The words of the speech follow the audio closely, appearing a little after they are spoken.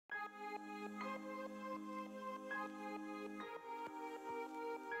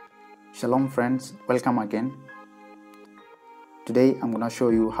Shalom friends, welcome again. Today I'm going to show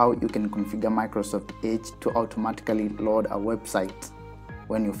you how you can configure Microsoft Edge to automatically load a website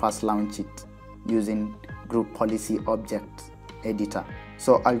when you first launch it using Group Policy Object Editor.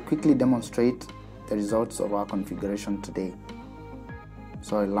 So I'll quickly demonstrate the results of our configuration today.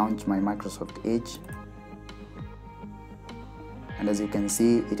 So I'll launch my Microsoft Edge, and as you can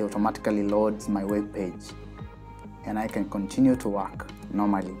see, it automatically loads my web page and I can continue to work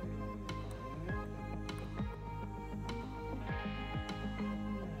normally.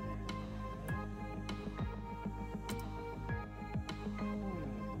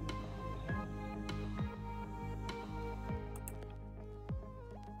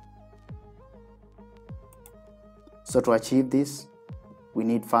 So to achieve this, we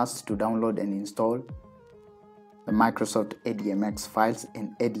need first to download and install the Microsoft ADMX files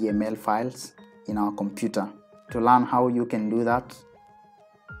and ADML files in our computer. To learn how you can do that,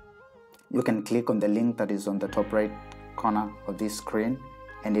 you can click on the link that is on the top right corner of this screen,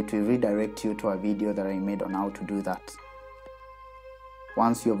 and it will redirect you to a video that I made on how to do that.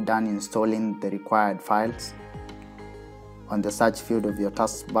 Once you have done installing the required files, on the search field of your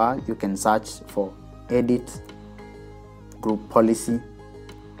taskbar, you can search for Edit Group Policy,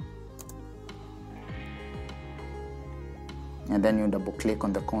 and then you double click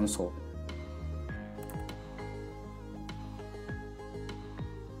on the console.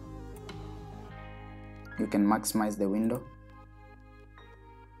 You can maximize the window.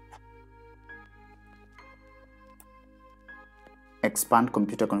 Expand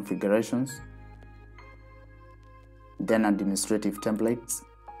computer configurations, then administrative templates.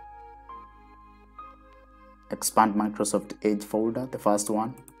 Expand Microsoft Edge folder, the first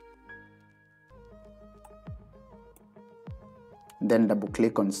one. Then double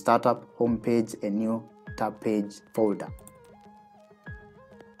click on Startup, Homepage, and New Tab Page folder.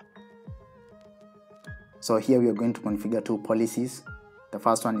 So here we are going to configure two policies. The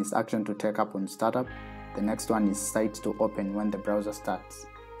first one is action to take up on startup. The next one is site to open when the browser starts.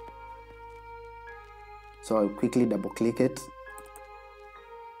 So I'll quickly double click it,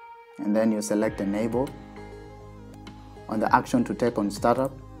 and then you select enable. On the action to take on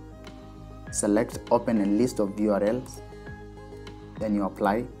startup, select open a list of URLs, then you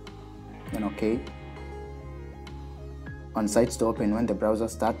apply, then OK. On sites to open when the browser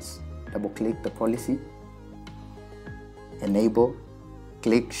starts, double click the policy, enable,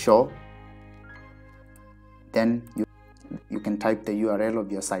 click show, then you can type the URL of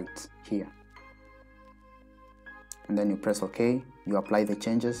your site here, and then you press OK, you apply the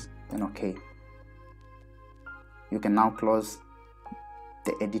changes, then OK. You can now close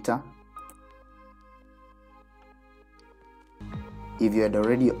the editor. If you had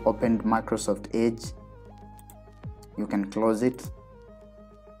already opened Microsoft Edge, you can close it,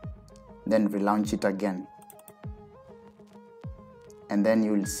 then relaunch it again, and then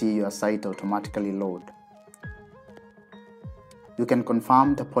you will see your site automatically load. You can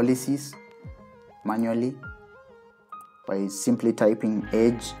confirm the policies manually by simply typing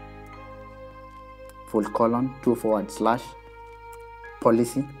Edge :2/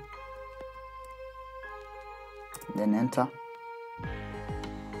 policy, then enter,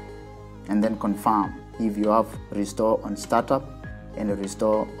 and then confirm if you have restore on startup and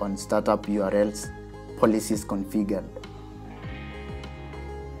restore on startup URLs policies configured.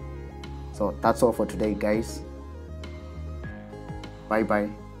 So that's all for today, guys. Bye bye.